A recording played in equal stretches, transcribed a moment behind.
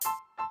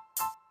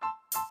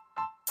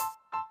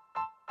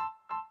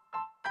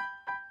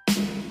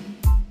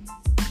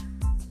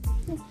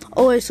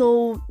Okay,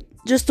 so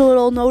just a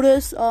little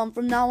notice,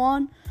 from now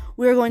on,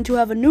 we are going to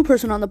have a new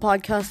person on the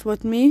podcast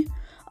with me.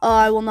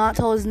 I will not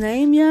tell his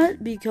name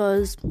yet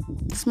because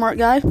smart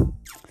guy.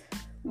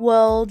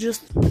 Well,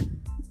 just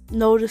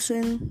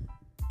noticing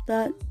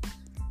that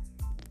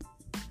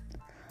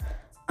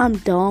I'm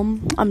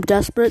dumb, I'm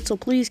desperate, so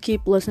please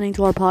keep listening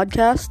to our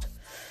podcast.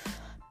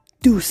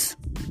 Deuce.